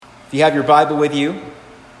If you have your Bible with you,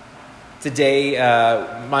 today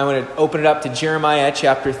I want to open it up to Jeremiah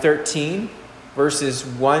chapter 13, verses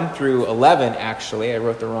 1 through 11, actually. I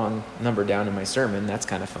wrote the wrong number down in my sermon. That's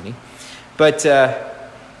kind of funny. But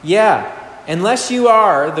unless you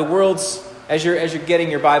are the world's, as you're getting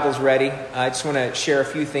your Bibles ready, I just want to share a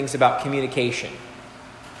few things about communication.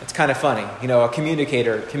 It's kind of funny, a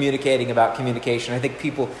communicator communicating about communication. I think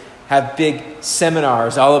people have big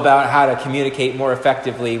seminars all about how to communicate more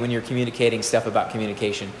effectively when you're communicating stuff about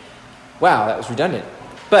communication. Wow, that was redundant.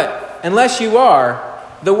 But unless you are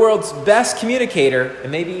the world's best communicator, and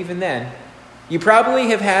maybe even then, you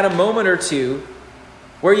probably have had a moment or two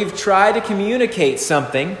where you've tried to communicate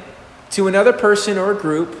something to another person or a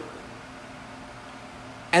group,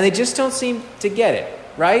 and they just don't seem to get it,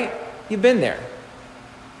 right? You've been there.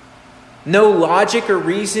 No logic or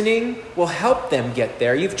reasoning will help them get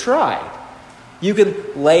there. You've tried. You can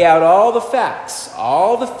lay out all the facts,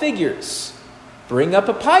 all the figures, bring up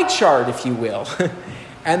a pie chart, if you will,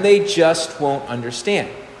 and they just won't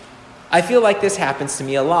understand. I feel like this happens to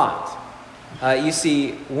me a lot. You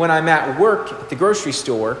see, when I'm at work at the grocery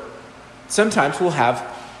store, sometimes we'll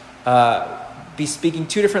be speaking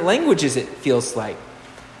two different languages, it feels like.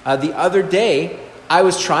 The other day, I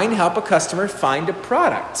was trying to help a customer find a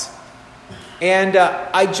product. And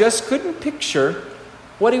I just couldn't picture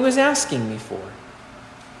what he was asking me for.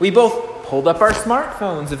 We both pulled up our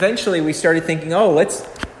smartphones. Eventually, we started thinking,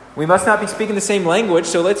 we must not be speaking the same language,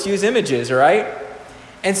 so let's use images, all right?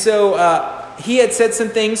 And so he had said some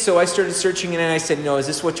things, so I started searching, and I said, no, is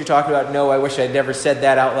this what you're talking about? No, I wish I'd never said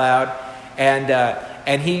that out loud.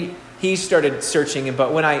 And he started searching,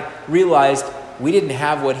 but when I realized we didn't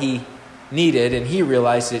have what he needed, and he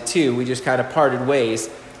realized it too, we just kind of parted ways.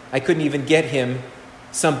 I couldn't even get him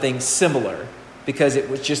something similar because it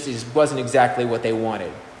wasn't exactly what they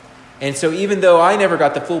wanted. And so even though I never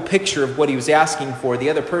got the full picture of what he was asking for, the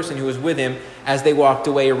other person who was with him as they walked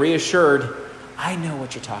away reassured, I know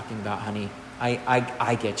what you're talking about, honey.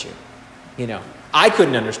 I get you. I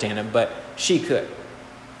couldn't understand him, but she could.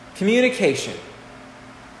 Communication.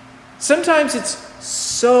 Sometimes it's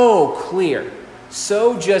so clear,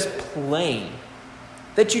 so just plain,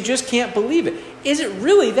 that you just can't believe it. Is it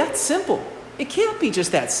really that simple? It can't be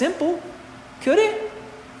just that simple, could it?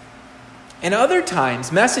 And other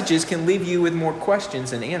times, messages can leave you with more questions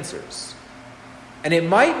than answers. And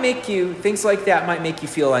things like that might make you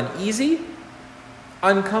feel uneasy,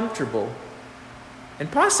 uncomfortable,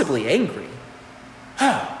 and possibly angry.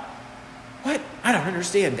 What? I don't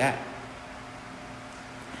understand that.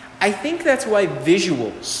 I think that's why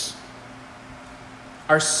visuals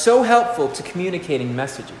are so helpful to communicating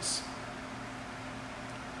messages.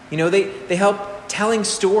 They help telling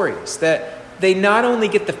stories, that they not only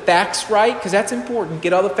get the facts right, because that's important,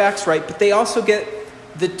 get all the facts right, but they also get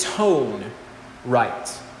the tone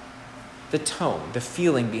right. The tone, the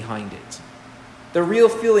feeling behind it. The real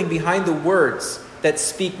feeling behind the words that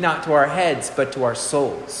speak not to our heads, but to our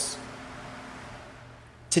souls.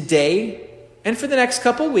 Today, and for the next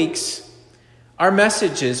couple weeks, our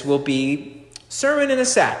messages will be sermon in a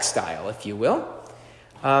sack style, if you will.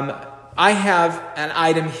 I have an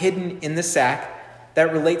item hidden in the sack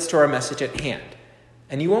that relates to our message at hand.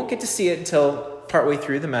 And you won't get to see it until partway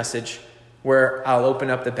through the message, where I'll open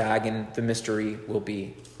up the bag and the mystery will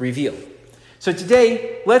be revealed. So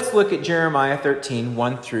today, let's look at Jeremiah 13,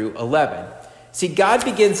 1 through 11. See, God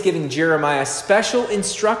begins giving Jeremiah special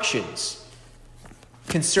instructions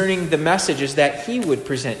concerning the messages that he would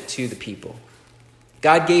present to the people.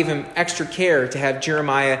 God gave him extra care to have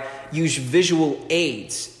Jeremiah use visual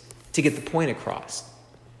aids to get the point across.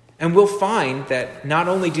 And we'll find that not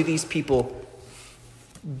only do these people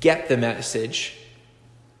get the message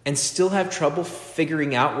and still have trouble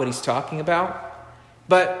figuring out what he's talking about,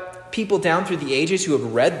 but people down through the ages who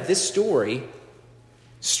have read this story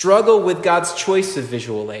struggle with God's choice of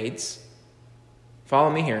visual aids. Follow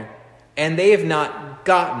me here. And they have not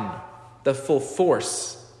gotten the full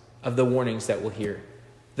force of the warnings that we'll hear,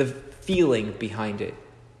 the feeling behind it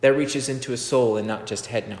that reaches into a soul and not just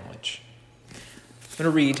head knowledge. I'm going to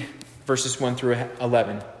read verses 1 through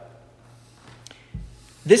 11.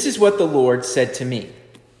 This is what the Lord said to me.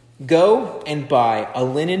 Go and buy a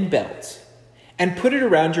linen belt and put it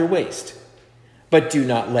around your waist, but do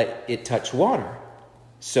not let it touch water.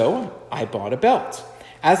 So I bought a belt,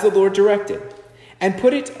 as the Lord directed, and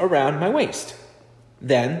put it around my waist.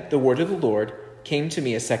 Then the word of the Lord came to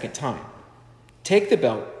me a second time. Take the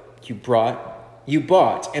belt you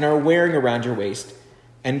bought and are wearing around your waist,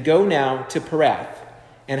 and go now to Perath,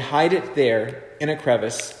 and hide it there in a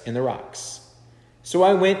crevice in the rocks. So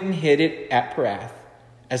I went and hid it at Perath,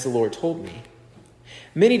 as the Lord told me.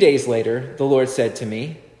 Many days later, the Lord said to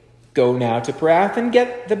me, "Go now to Perath and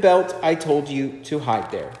get the belt I told you to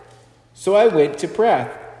hide there." So I went to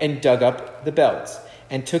Perath and dug up the belt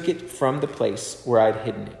and took it from the place where I'd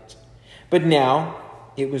hidden it. But now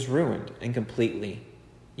it was ruined and completely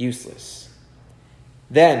useless.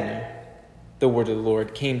 Then the word of the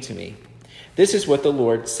Lord came to me. This is what the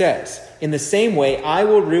Lord says. In the same way, I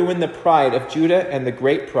will ruin the pride of Judah and the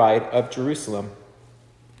great pride of Jerusalem.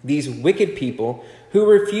 These wicked people who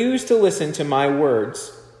refuse to listen to my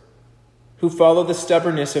words, who follow the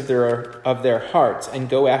stubbornness of their hearts and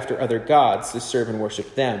go after other gods to serve and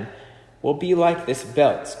worship them, will be like this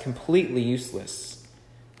belt, completely useless.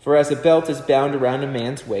 For as a belt is bound around a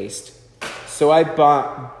man's waist, so I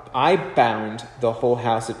bound the whole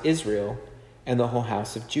house of Israel and the whole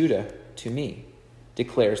house of Judah to me,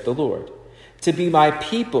 declares the Lord, to be my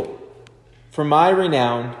people, for my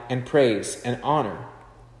renown and praise and honor.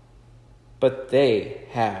 But they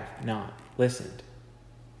have not listened.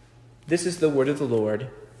 This is the word of the Lord.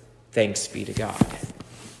 Thanks be to God.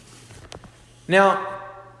 Now,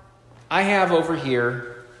 I have over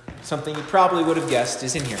here something you probably would have guessed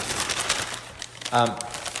is in here.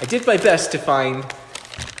 I did my best to find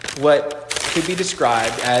what could be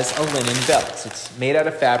described as a linen belt. It's made out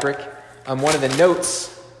of fabric. One of the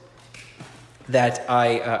notes that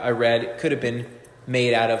I read could have been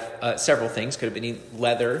made out of several things. Could have been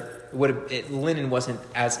leather. Linen wasn't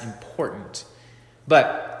as important.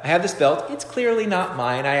 But I have this belt. It's clearly not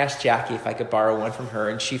mine. I asked Jackie if I could borrow one from her,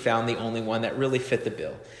 and she found the only one that really fit the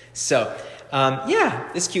bill. So,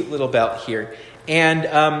 this cute little belt here.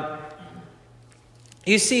 And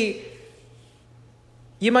you see,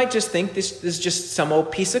 you might just think this is just some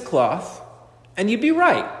old piece of cloth, and you'd be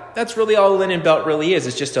right. That's really all a linen belt really is.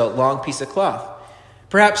 It's just a long piece of cloth.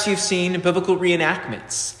 Perhaps you've seen biblical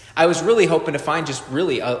reenactments. I was really hoping to find just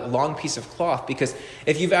really a long piece of cloth, because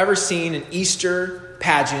if you've ever seen an Easter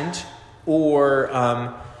pageant, or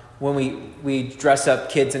when we dress up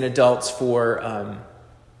kids and adults for,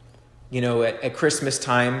 at Christmas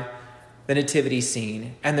time, the nativity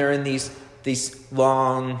scene, and they're in these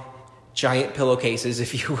long, giant pillowcases,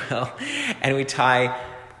 if you will, and we tie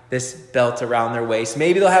this belt around their waist.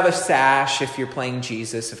 Maybe they'll have a sash. If you're playing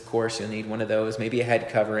Jesus, of course, you'll need one of those, maybe a head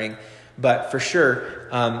covering. But for sure,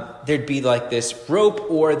 there'd be like this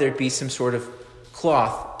rope, or there'd be some sort of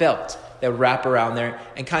cloth belt that would wrap around there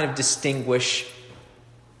and kind of distinguish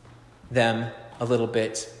them a little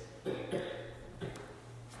bit.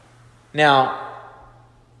 Now,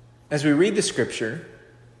 as we read the scripture,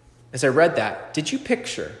 as I read that, did you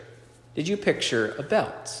picture a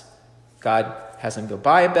belt? God has them go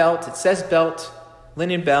buy a belt. It says belt,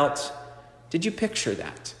 linen belt. Did you picture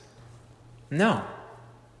that? No.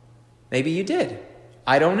 Maybe you did.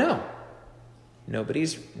 I don't know.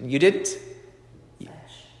 You didn't?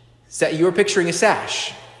 You were picturing a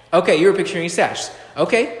sash. Okay, you were picturing a sash.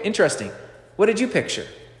 Okay, interesting. What did you picture?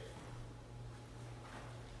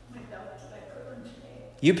 My belt that I put on today.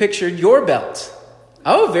 You pictured your belt.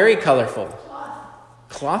 Oh, very colorful.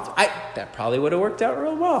 Cloth. That probably would have worked out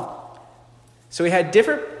real well. So we had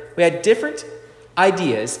different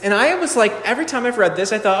ideas. And I was like, every time I've read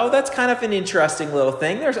this, I thought, that's kind of an interesting little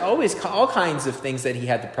thing. There's always all kinds of things that he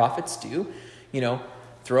had the prophets do.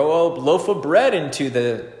 Throw a loaf of bread into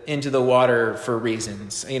the water for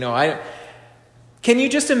reasons. Can you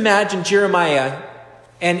just imagine Jeremiah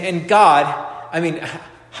and God? I mean,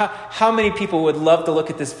 how many people would love to look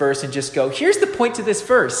at this verse and just go, here's the point to this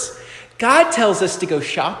verse. God tells us to go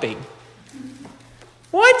shopping.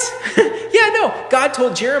 What? God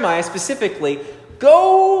told Jeremiah specifically,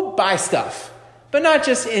 go buy stuff. But not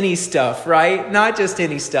just any stuff, right? Not just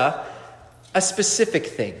any stuff. A specific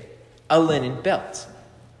thing. A linen belt.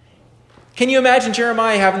 Can you imagine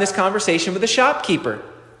Jeremiah having this conversation with a shopkeeper?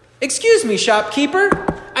 Excuse me, shopkeeper.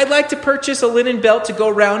 I'd like to purchase a linen belt to go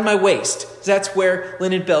around my waist. That's where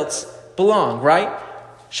linen belts belong, right?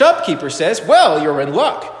 Shopkeeper says, well, you're in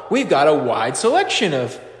luck. We've got a wide selection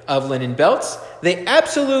of linen belts. They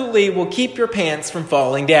absolutely will keep your pants from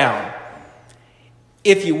falling down.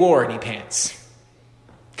 If you wore any pants.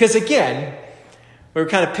 Because again, we're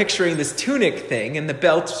kind of picturing this tunic thing, and the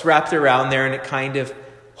belt's wrapped around there, and it kind of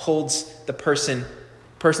holds the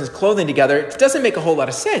person's clothing together. It doesn't make a whole lot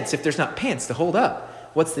of sense if there's not pants to hold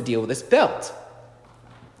up. What's the deal with this belt?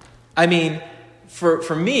 I mean,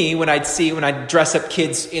 for me, when I'd dress up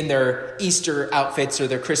kids in their Easter outfits or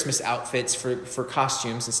their Christmas outfits for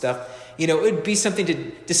costumes and stuff, it would be something to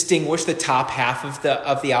distinguish the top half of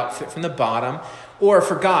the outfit from the bottom, or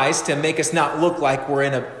for guys to make us not look like we're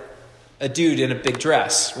in a dude in a big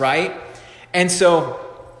dress, right? And so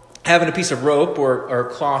having a piece of rope or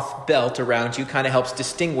cloth belt around you kind of helps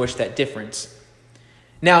distinguish that difference.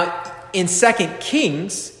 Now, in 2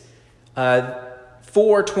 Kings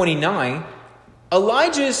 4:29,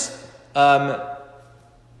 Elijah's, I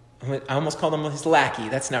almost called him his lackey.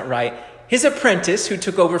 That's not right. His apprentice, who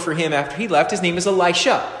took over for him after he left, his name is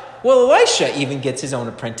Elisha. Well, Elisha even gets his own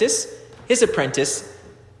apprentice. His apprentice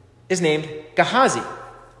is named Gehazi.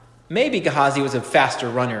 Maybe Gehazi was a faster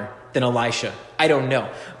runner than Elisha. I don't know.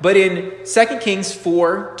 But in 2 Kings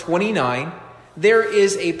 4:29, there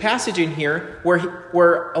is a passage in here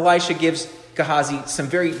where Elisha gives Gehazi some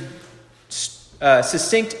very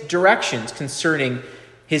succinct directions concerning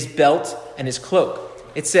his belt and his cloak.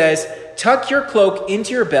 It says, "Tuck your cloak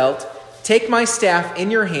into your belt, take my staff in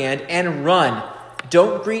your hand, and run.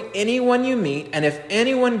 Don't greet anyone you meet, and if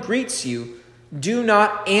anyone greets you, do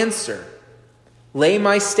not answer. Lay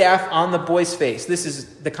my staff on the boy's face." This is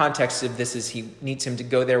the context of this, is he needs him to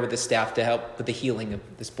go there with the staff to help with the healing of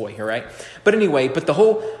this boy here, right? But anyway, the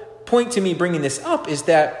whole point to me bringing this up is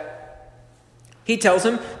that he tells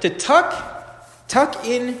him to tuck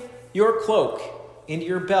in your cloak into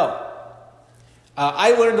your belt.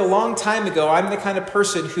 I learned a long time ago, I'm the kind of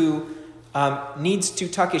person who needs to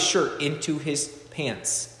tuck his shirt into his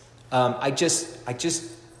pants. I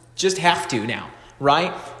just have to now,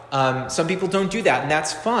 right? Some people don't do that, and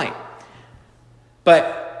that's fine.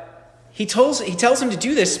 But he tells him to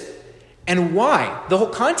do this, and why? The whole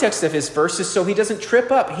context of his verse is so he doesn't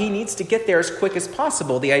trip up. He needs to get there as quick as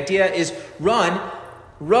possible. The idea is run,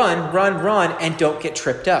 and don't get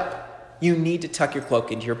tripped up. You need to tuck your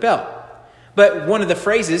cloak into your belt. But one of the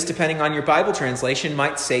phrases, depending on your Bible translation,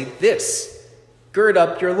 might say this: gird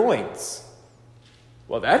up your loins.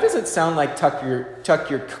 Well, that doesn't sound like tuck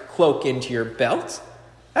your cloak into your belt.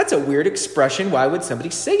 That's a weird expression. Why would somebody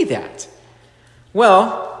say that?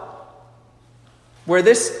 Well, where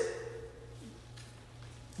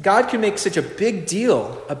God can make such a big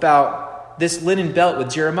deal about this linen belt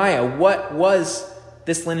with Jeremiah, what was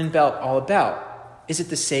this linen belt all about? Is it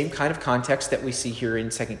the same kind of context that we see here in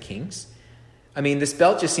 2 Kings? I mean, this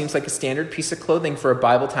belt just seems like a standard piece of clothing for a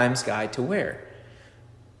Bible Times guy to wear.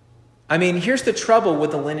 I mean, here's the trouble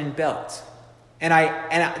with the linen belt.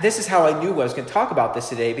 And this is how I knew I was going to talk about this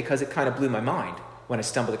today, because it kind of blew my mind when I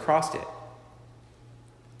stumbled across it.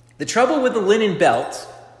 The trouble with the linen belt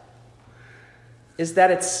is that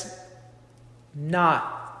it's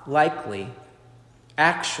not likely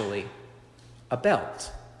actually a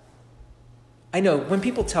belt. I know when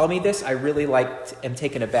people tell me this, I really am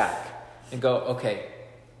taken aback and go, okay,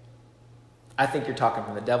 I think you're talking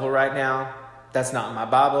from the devil right now. That's not in my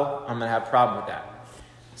Bible. I'm going to have a problem with that.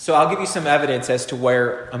 So I'll give you some evidence as to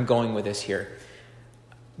where I'm going with this here.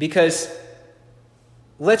 Because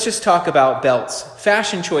let's just talk about belts.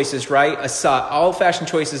 Fashion choices, right? Aside, all fashion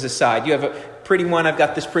choices aside. You have a pretty one. I've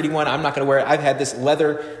got this pretty one. I'm not going to wear it. I've had this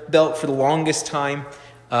leather belt for the longest time.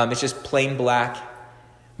 It's just plain black.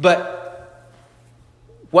 But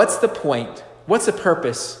what's the point? What's the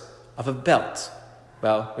purpose of a belt?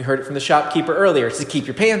 Well, we heard it from the shopkeeper earlier. It's to keep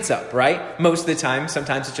your pants up, right? Most of the time.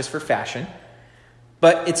 Sometimes it's just for fashion.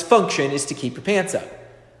 But its function is to keep your pants up.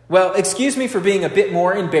 Well, excuse me for being a bit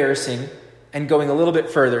more embarrassing and going a little bit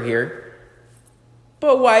further here.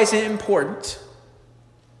 But why is it important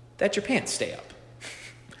that your pants stay up?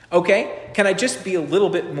 Okay? Can I just be a little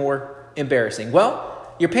bit more embarrassing?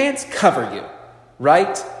 Well, your pants cover you,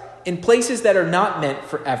 right? In places that are not meant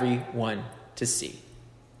for everyone to see.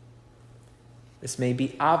 This may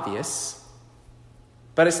be obvious,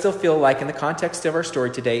 but I still feel like in the context of our story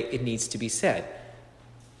today, it needs to be said.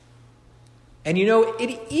 And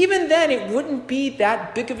even then, it wouldn't be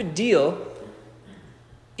that big of a deal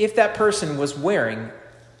if that person was wearing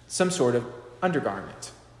some sort of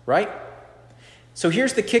undergarment, right? So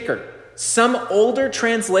here's the kicker. Some older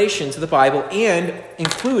translations of the Bible, and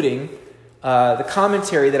including the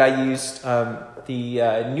commentary that I used,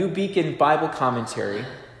 the New Beacon Bible commentary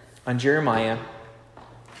on Jeremiah,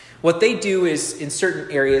 what they do is, in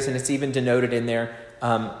certain areas, and it's even denoted in there,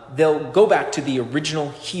 they'll go back to the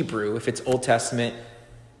original Hebrew, if it's Old Testament,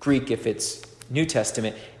 Greek, if it's New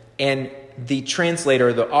Testament, and the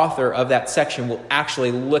translator, the author of that section, will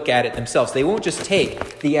actually look at it themselves. They won't just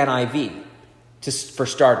take the NIV for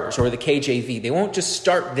starters, or the KJV. They won't just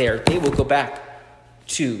start there. They will go back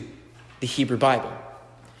to the Hebrew Bible,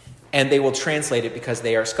 and they will translate it because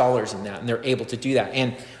they are scholars in that, and they're able to do that.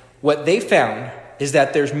 And what they found is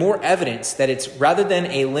that there's more evidence that it's, rather than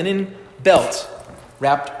a linen belt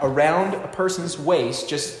wrapped around a person's waist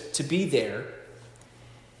just to be there,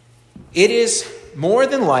 it is more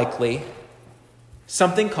than likely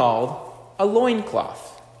something called a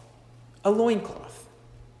loincloth. A loincloth.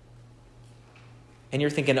 And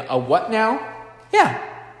you're thinking, a what now? Yeah,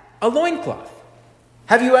 a loincloth.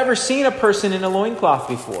 Have you ever seen a person in a loincloth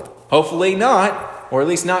before? Hopefully not, or at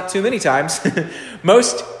least not too many times.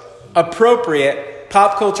 Most appropriate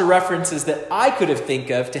pop culture references that I could have think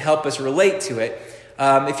of to help us relate to it.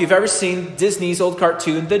 If you've ever seen Disney's old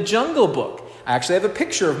cartoon, The Jungle Book. I actually have a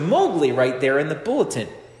picture of Mowgli right there in the bulletin.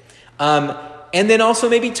 And then also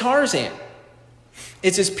maybe Tarzan.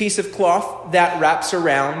 It's this piece of cloth that wraps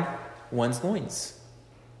around one's loins.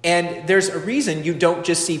 And there's a reason you don't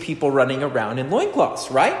just see people running around in loincloths,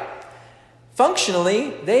 right?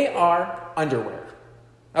 Functionally, they are underwear.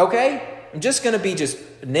 Okay? I'm just going to just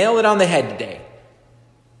nail it on the head today.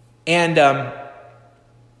 And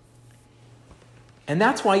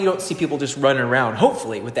that's why you don't see people just running around,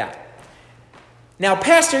 hopefully, with that. Now,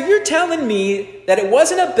 Pastor, you're telling me that it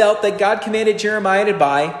wasn't a belt that God commanded Jeremiah to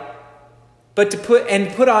buy, but to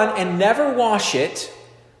put on and never wash it,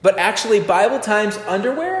 but actually Bible times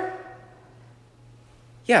underwear?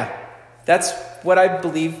 Yeah, that's what I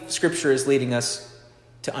believe Scripture is leading us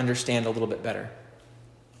to understand a little bit better.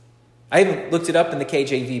 I even looked it up in the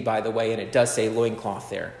KJV, by the way, and it does say loincloth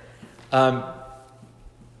there.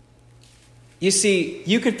 You see,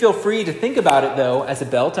 you can feel free to think about it, though, as a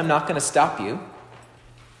belt. I'm not going to stop you.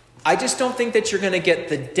 I just don't think that you're going to get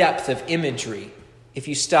the depth of imagery if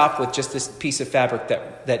you stop with just this piece of fabric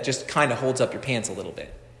that just kind of holds up your pants a little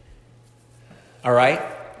bit. All right?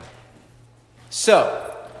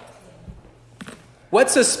 So,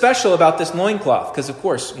 what's so special about this loincloth? Because, of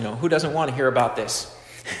course, who doesn't want to hear about this?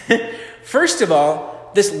 First of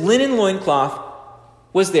all, this linen loincloth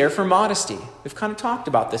was there for modesty. We've kind of talked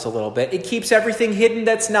about this a little bit. It keeps everything hidden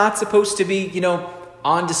that's not supposed to be,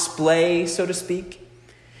 on display, so to speak.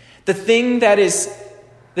 The thing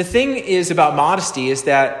is about modesty is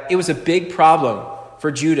that it was a big problem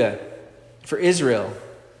for Judah, for Israel,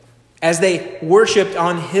 as they worshipped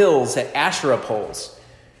on hills at Asherah poles.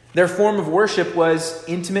 Their form of worship was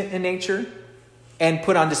intimate in nature and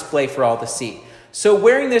put on display for all to see. So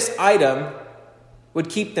wearing this item would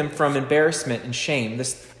keep them from embarrassment and shame.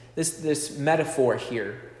 This metaphor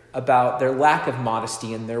here about their lack of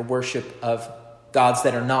modesty and their worship of gods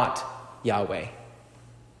that are not Yahweh.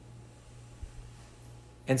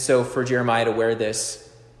 And so for Jeremiah to wear this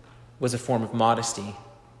was a form of modesty.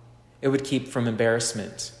 It would keep from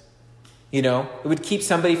embarrassment. It would keep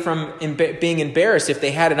somebody from being embarrassed if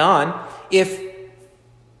they had it on. If,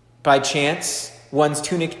 by chance, one's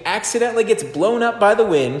tunic accidentally gets blown up by the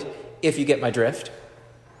wind, if you get my drift.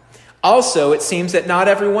 Also, it seems that not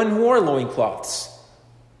everyone wore loincloths.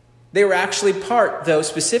 They were actually part, though,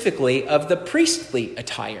 specifically of the priestly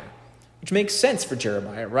attire, which makes sense for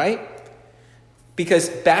Jeremiah, right? Because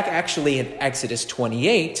back actually in Exodus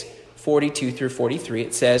 28, 42 through 43,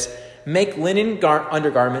 it says, "Make linen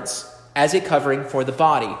undergarments as a covering for the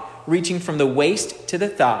body, reaching from the waist to the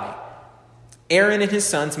thigh. Aaron and his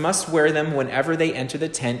sons must wear them whenever they enter the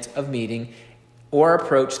tent of meeting or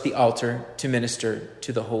approach the altar to minister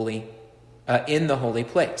to the holy in the holy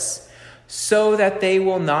place, so that they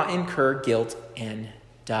will not incur guilt and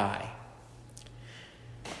die."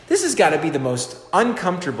 This has got to be the most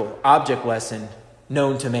uncomfortable object lesson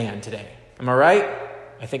known to man today. Am I right?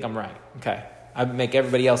 I think I'm right. Okay. I make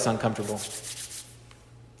everybody else uncomfortable.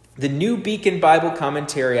 The New Beacon Bible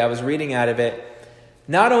Commentary, I was reading out of it,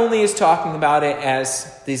 not only is talking about it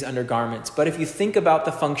as these undergarments, but if you think about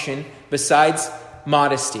the function besides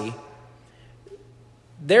modesty,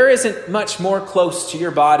 there isn't much more close to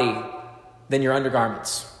your body than your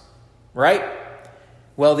undergarments, right?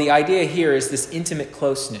 Well, the idea here is this intimate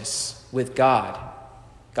closeness with God.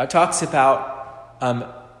 God talks about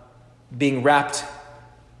being wrapped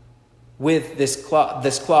with this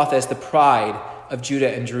cloth as the pride of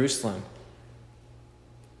Judah and Jerusalem,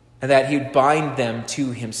 and that he would bind them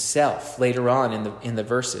to himself later on in the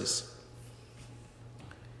verses.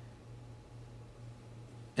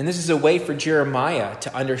 And this is a way for Jeremiah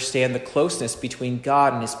to understand the closeness between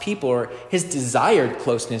God and his people, or his desired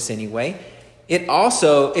closeness anyway. It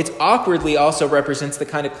awkwardly also represents the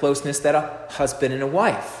kind of closeness that a husband and a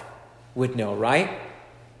wife would know, right?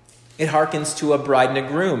 It harkens to a bride and a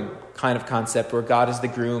groom kind of concept where God is the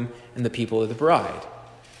groom and the people are the bride.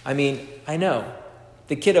 I mean, I know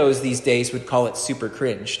the kiddos these days would call it super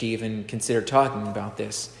cringe to even consider talking about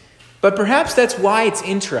this. But perhaps that's why it's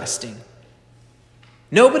interesting.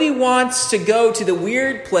 Nobody wants to go to the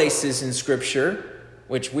weird places in Scripture,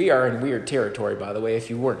 which we are in weird territory, by the way, if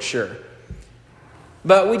you weren't sure.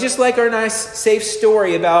 But we just like our nice, safe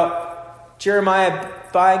story about Jeremiah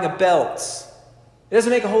buying a belt. It doesn't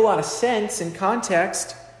make a whole lot of sense in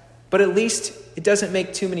context, but at least it doesn't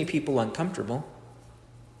make too many people uncomfortable.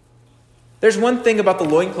 There's one thing about the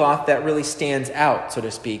loincloth that really stands out, so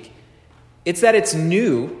to speak. It's that it's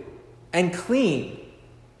new and clean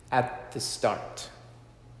at the start.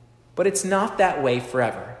 But it's not that way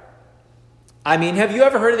forever. I mean, have you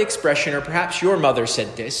ever heard of the expression, or perhaps your mother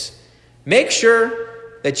said this, make sure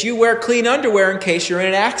that you wear clean underwear in case you're in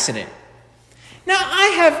an accident? Now, I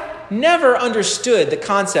have never understood the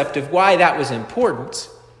concept of why that was important.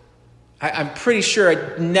 I'm pretty sure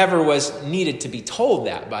it never was needed to be told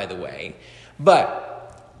that, by the way. But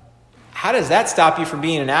how does that stop you from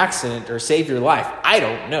being in an accident or save your life? I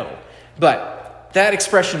don't know. But that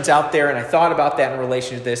expression's out there, and I thought about that in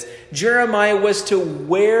relation to this. Jeremiah was to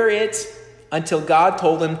wear it until God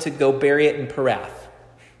told him to go bury it in Perath.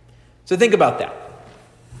 So think about that.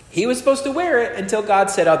 He was supposed to wear it until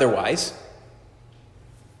God said otherwise.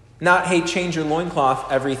 Not, hey, change your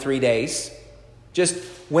loincloth every 3 days. Just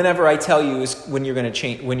whenever I tell you is when you're going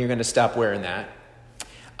to stop wearing that.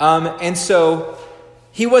 And so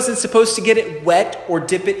he wasn't supposed to get it wet or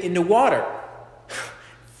dip it into water.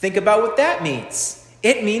 Think about what that means.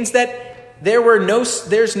 It means that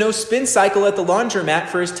there's no spin cycle at the laundromat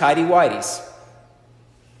for his tidy-whities.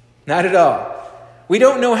 Not at all. We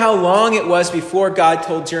don't know how long it was before God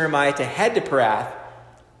told Jeremiah to head to Perath,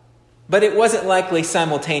 but it wasn't likely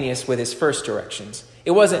simultaneous with his first directions.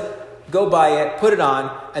 It wasn't go buy it, put it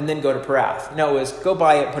on, and then go to Perath. No, it was go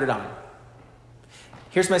buy it, put it on.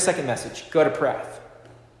 Here's my second message. Go to Perath.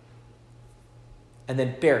 And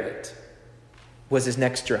then bury it was his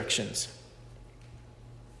next directions.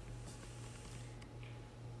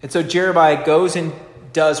 And so Jeremiah goes and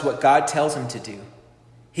does what God tells him to do.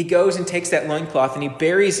 He goes and takes that loincloth and he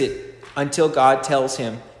buries it until God tells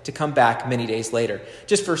him to come back many days later.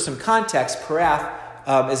 Just for some context, Perath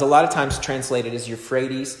is a lot of times translated as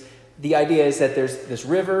Euphrates. The idea is that there's this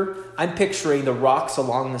river. I'm picturing the rocks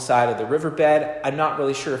along the side of the riverbed. I'm not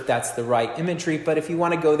really sure if that's the right imagery, but if you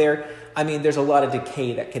want to go there, I mean, there's a lot of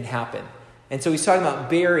decay that can happen. And so he's talking about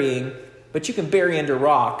burying, but you can bury under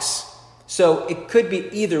rocks. So it could be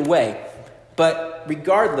either way. But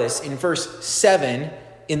regardless, in verse 7,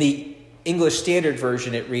 in the English Standard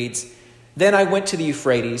Version, it reads, "Then I went to the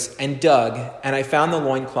Euphrates and dug, and I found the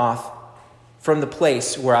loincloth from the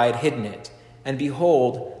place where I had hidden it. And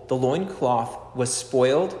behold, the loincloth was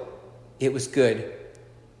spoiled. It was good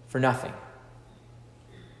for nothing."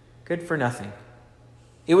 Good for nothing.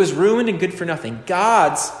 It was ruined and good for nothing.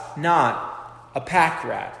 God's not a pack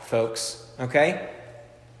rat, folks. Okay?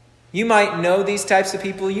 You might know these types of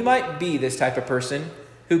people. You might be this type of person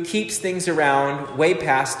who keeps things around way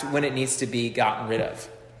past when it needs to be gotten rid of.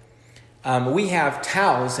 We have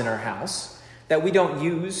towels in our house that we don't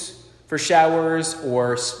use for showers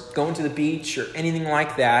or going to the beach or anything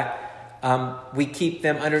like that. We keep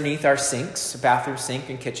them underneath our sinks, bathroom sink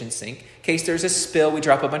and kitchen sink. In case there's a spill, we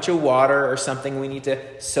drop a bunch of water or something, we need to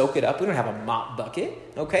soak it up. We don't have a mop bucket,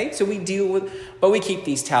 okay? So we but we keep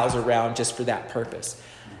these towels around just for that purpose.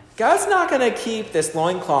 God's not going to keep this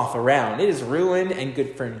loincloth around. It is ruined and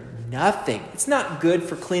good for nothing. It's not good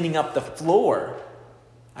for cleaning up the floor.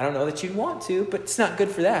 I don't know that you'd want to, but it's not good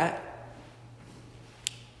for that.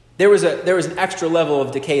 There was an extra level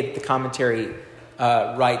of decay that the commentary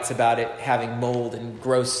writes about it having mold and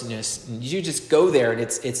grossness. And you just go there and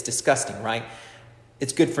it's disgusting, right?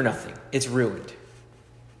 It's good for nothing. It's ruined.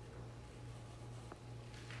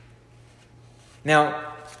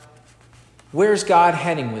 Now, where's God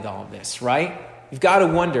heading with all of this, right? You've got to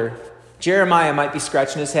wonder. Jeremiah might be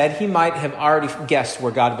scratching his head. He might have already guessed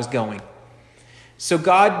where God was going. So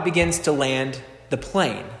God begins to land the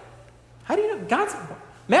plane. How do you know?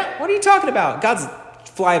 Matt, what are you talking about? God's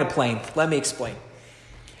flying a plane. Let me explain.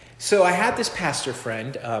 So I had this pastor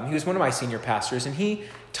friend. He was one of my senior pastors, and he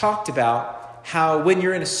talked about how when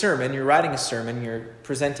you're in a sermon, you're writing a sermon, you're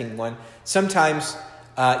presenting one, sometimes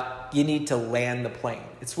you need to land the plane.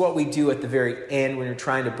 It's what we do at the very end when you're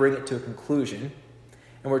trying to bring it to a conclusion,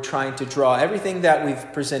 and we're trying to draw everything that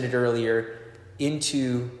we've presented earlier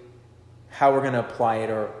into how we're going to apply it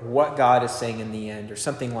or what God is saying in the end or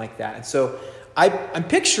something like that. And so I'm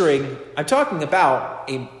talking about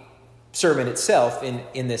a sermon itself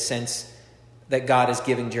in the sense that God is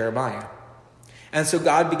giving Jeremiah. And so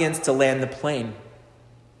God begins to land the plane.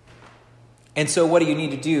 And so what do you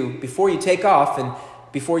need to do? Before you take off and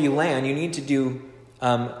before you land, you need to do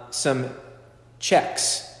some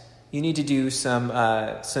checks. You need to do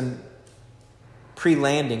some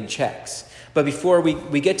pre-landing checks. But before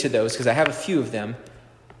we get to those, because I have a few of them,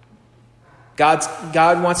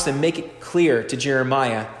 God wants to make it clear to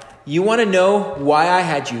Jeremiah, you want to know why I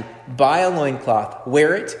had you buy a loincloth,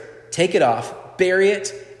 wear it, take it off, bury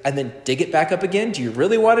it, and then dig it back up again? Do you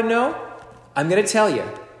really want to know? I'm going to tell you.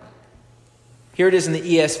 Here it is in the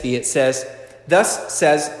ESV. It says, "Thus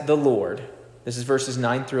says the Lord." This is verses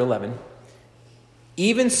 9 through 11.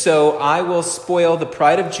 "Even so, I will spoil the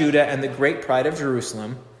pride of Judah and the great pride of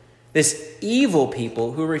Jerusalem, this evil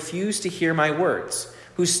people who refuse to hear my words,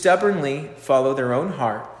 who stubbornly follow their own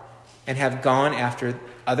heart and have gone after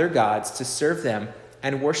other gods to serve them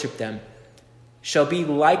and worship them, shall be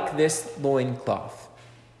like this loincloth,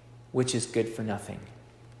 which is good for nothing.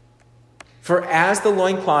 For as the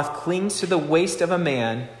loincloth clings to the waist of a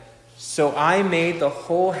man, so I made the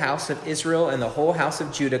whole house of Israel and the whole house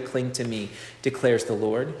of Judah cling to me, declares the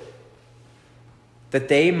Lord, that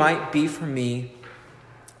they might be for me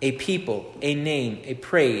a people, a name, a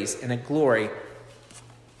praise, and a glory.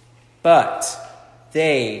 But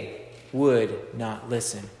they would not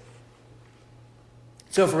listen."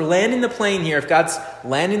 So if we're landing the plane here, if God's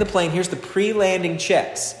landing the plane, here's the pre-landing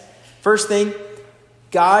checks. First thing,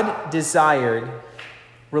 God desired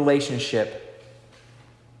relationship.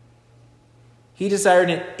 He desired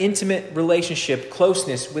an intimate relationship,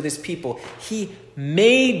 closeness with his people. He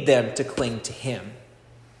made them to cling to him.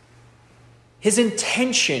 His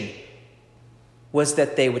intention was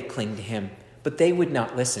that they would cling to him, but they would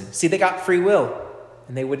not listen. See, they got free will,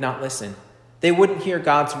 and they would not listen. They wouldn't hear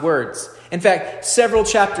God's words. In fact, several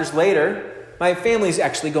chapters later, my family's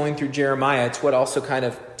actually going through Jeremiah. It's what also kind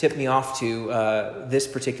of tipped me off to this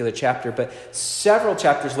particular chapter. But several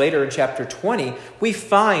chapters later, in chapter 20, we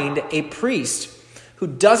find a priest who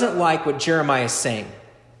doesn't like what Jeremiah is saying.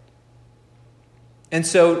 And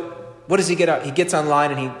so, what does he get out? He gets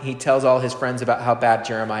online and he tells all his friends about how bad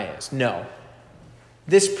Jeremiah is. No.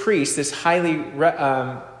 This priest, this highly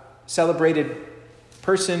celebrated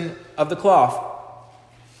person of the cloth,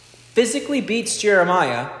 physically beats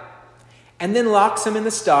Jeremiah and then locks him in the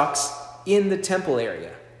stocks in the temple area.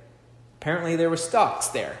 Apparently there were stocks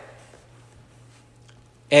there.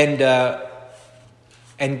 And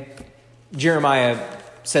Jeremiah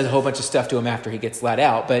says a whole bunch of stuff to him after he gets let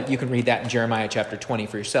out, but you can read that in Jeremiah chapter 20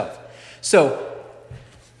 for yourself. So,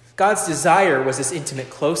 God's desire was this intimate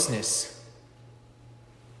closeness,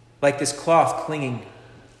 like this cloth clinging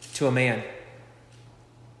to a man.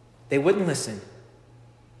 They wouldn't listen.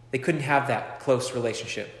 They couldn't have that close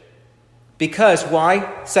relationship. Because,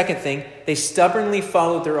 why? Second thing, they stubbornly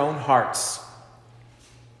followed their own hearts.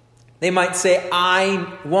 They might say,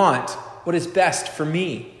 "I want what is best for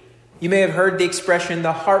me." You may have heard the expression,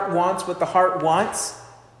 "the heart wants what the heart wants."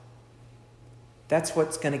 That's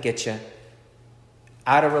what's going to get you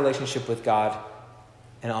out of relationship with God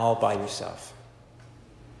and all by yourself.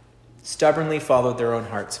 Stubbornly followed their own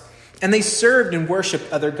hearts. And they served and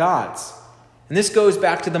worshipped other gods. And this goes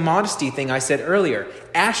back to the modesty thing I said earlier.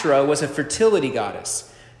 Asherah was a fertility goddess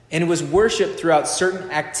and was worshipped throughout certain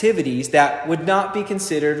activities that would not be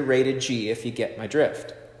considered rated G, if you get my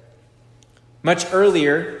drift. Much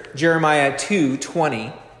earlier, Jeremiah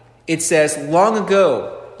 2:20, it says, "Long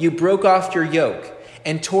ago you broke off your yoke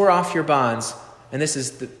and tore off your bonds." And this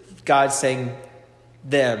is God saying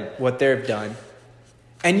them, what they've done.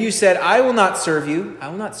 "And you said, I will not serve you." I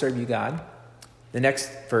will not serve you, God. The next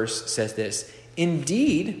verse says this,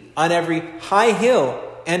 "Indeed, on every high hill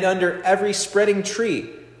and under every spreading tree,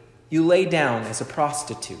 you lay down as a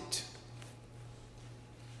prostitute."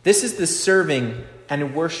 This is the serving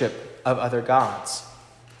and worship of other gods.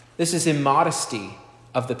 This is immodesty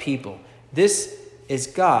of the people. This is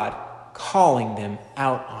God calling them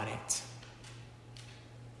out on it.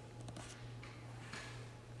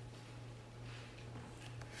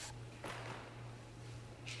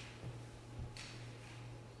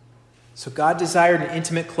 So God desired an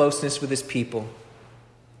intimate closeness with his people.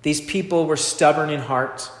 These people were stubborn in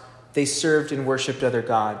heart. They served and worshipped other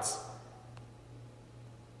gods.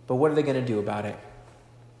 But what are they going to do about it?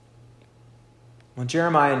 Well,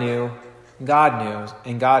 Jeremiah knew, God knows,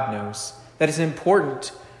 and God knows that it's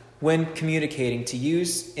important when communicating to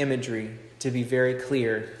use imagery to be very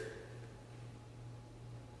clear.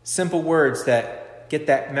 Simple words that get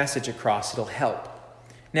that message across. It'll help.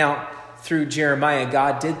 Now, through Jeremiah,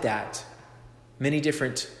 God did that. Many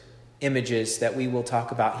different images that we will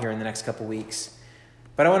talk about here in the next couple weeks.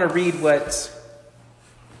 But I want to read what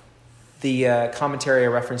the commentary I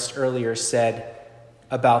referenced earlier said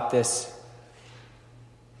about this.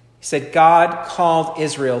 He said, God called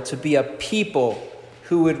Israel to be a people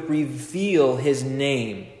who would reveal his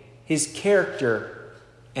name, his character,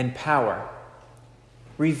 and power.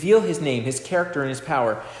 Reveal his name, his character, and his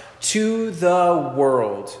power to the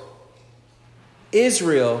world.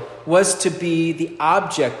 Israel was to be the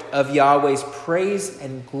object of Yahweh's praise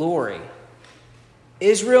and glory.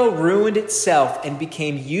 Israel ruined itself and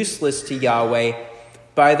became useless to Yahweh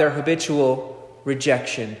by their habitual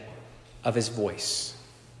rejection. of his voice.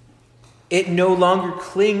 It no longer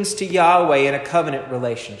clings to Yahweh in a covenant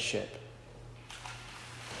relationship.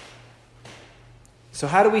 So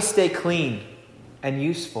how do we stay clean and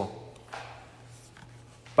useful?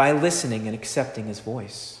 By listening and accepting his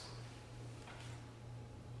voice.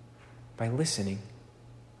 By listening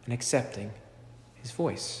and accepting his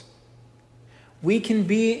voice. We can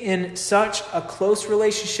be in such a close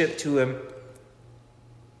relationship to him.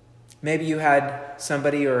 Maybe you had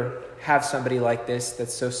somebody or have somebody like this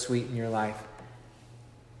that's so sweet in your life.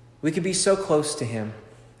 We could be so close to him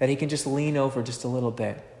that he can just lean over just a little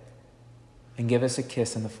bit and give us a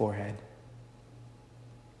kiss on the forehead.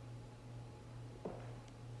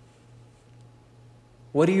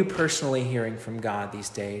 What are you personally hearing from God these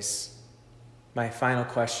days? My final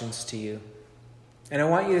questions to you. And I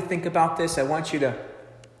want you to think about this. I want you to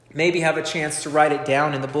maybe have a chance to write it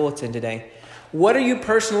down in the bulletin today. What are you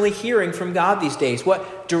personally hearing from God these days?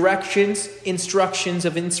 What directions, instructions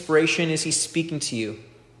of inspiration is he speaking to you?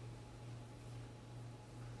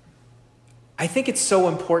 I think it's so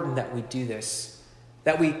important that we do this,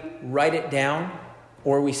 that we write it down,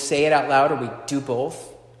 or we say it out loud, or we do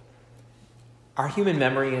both. Our human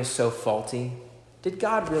memory is so faulty. Did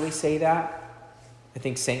God really say that? I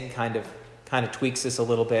think Satan kind of tweaks us a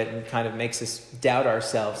little bit and kind of makes us doubt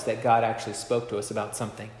ourselves that God actually spoke to us about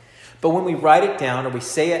something. But when we write it down or we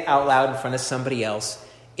say it out loud in front of somebody else,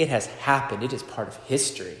 it has happened. It is part of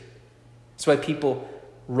history. That's why people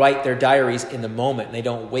write their diaries in the moment, and they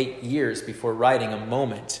don't wait years before writing a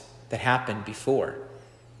moment that happened before.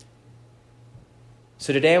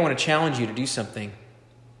 So today I want to challenge you to do something.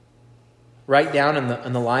 Write down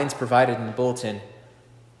on the lines provided in the bulletin,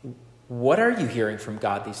 what are you hearing from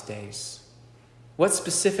God these days? What's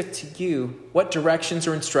specific to you? What directions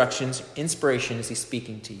or instructions, inspiration is he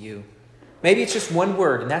speaking to you? Maybe it's just one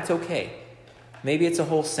word, and that's okay. Maybe it's a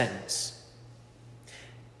whole sentence.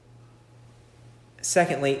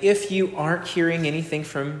 Secondly, if you aren't hearing anything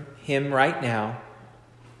from him right now,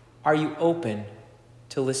 are you open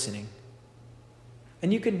to listening?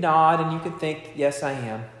 And you can nod and you can think, yes, I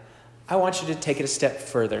am. I want you to take it a step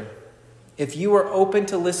further. If you are open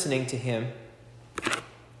to listening to him,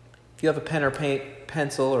 if you have a pen or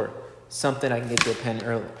pencil or something, I can get you a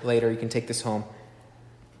pen later. You can take this home.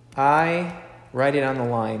 I write it on the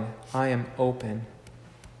line. I am open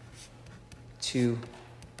to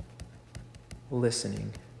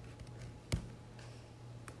listening.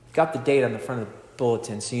 Got the date on the front of the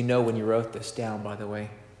bulletin, so you know when you wrote this down, by the way.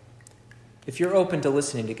 If you're open to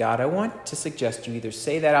listening to God, I want to suggest you either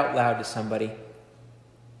say that out loud to somebody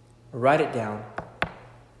or write it down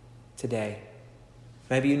today.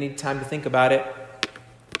 Maybe you need time to think about it.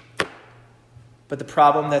 But the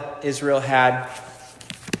problem that Israel had,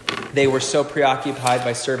 they were so preoccupied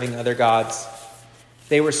by serving other gods.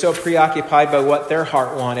 They were so preoccupied by what their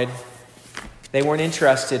heart wanted. They weren't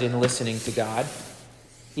interested in listening to God,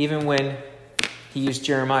 even when he used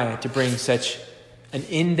Jeremiah to bring such an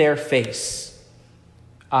in-their-face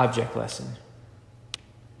object lesson.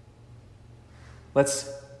 Let's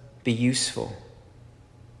be useful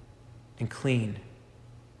and clean.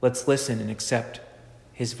 Let's listen and accept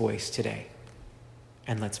his voice today.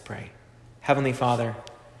 And let's pray. Heavenly Father,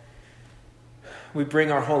 we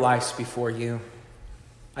bring our whole lives before you.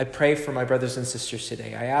 I pray for my brothers and sisters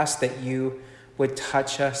today. I ask that you would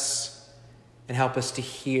touch us and help us to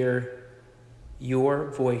hear your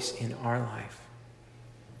voice in our life.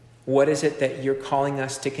 What is it that you're calling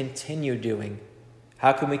us to continue doing?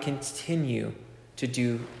 How can we continue to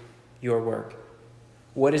do your work?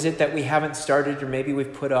 What is it that we haven't started or maybe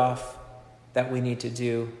we've put off that we need to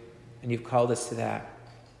do, and you've called us to that?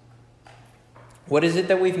 What is it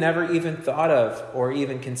that we've never even thought of or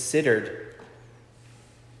even considered?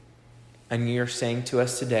 And you're saying to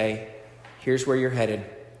us today, here's where you're headed.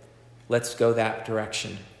 Let's go that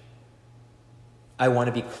direction. I want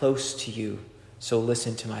to be close to you, so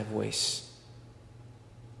listen to my voice.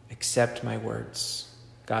 Accept my words,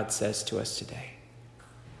 God says to us today.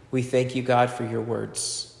 We thank you, God, for your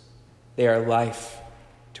words. They are life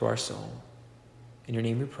to our soul. In your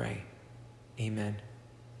name we pray. Amen.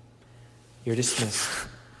 You're dismissed.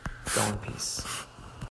 Go in peace.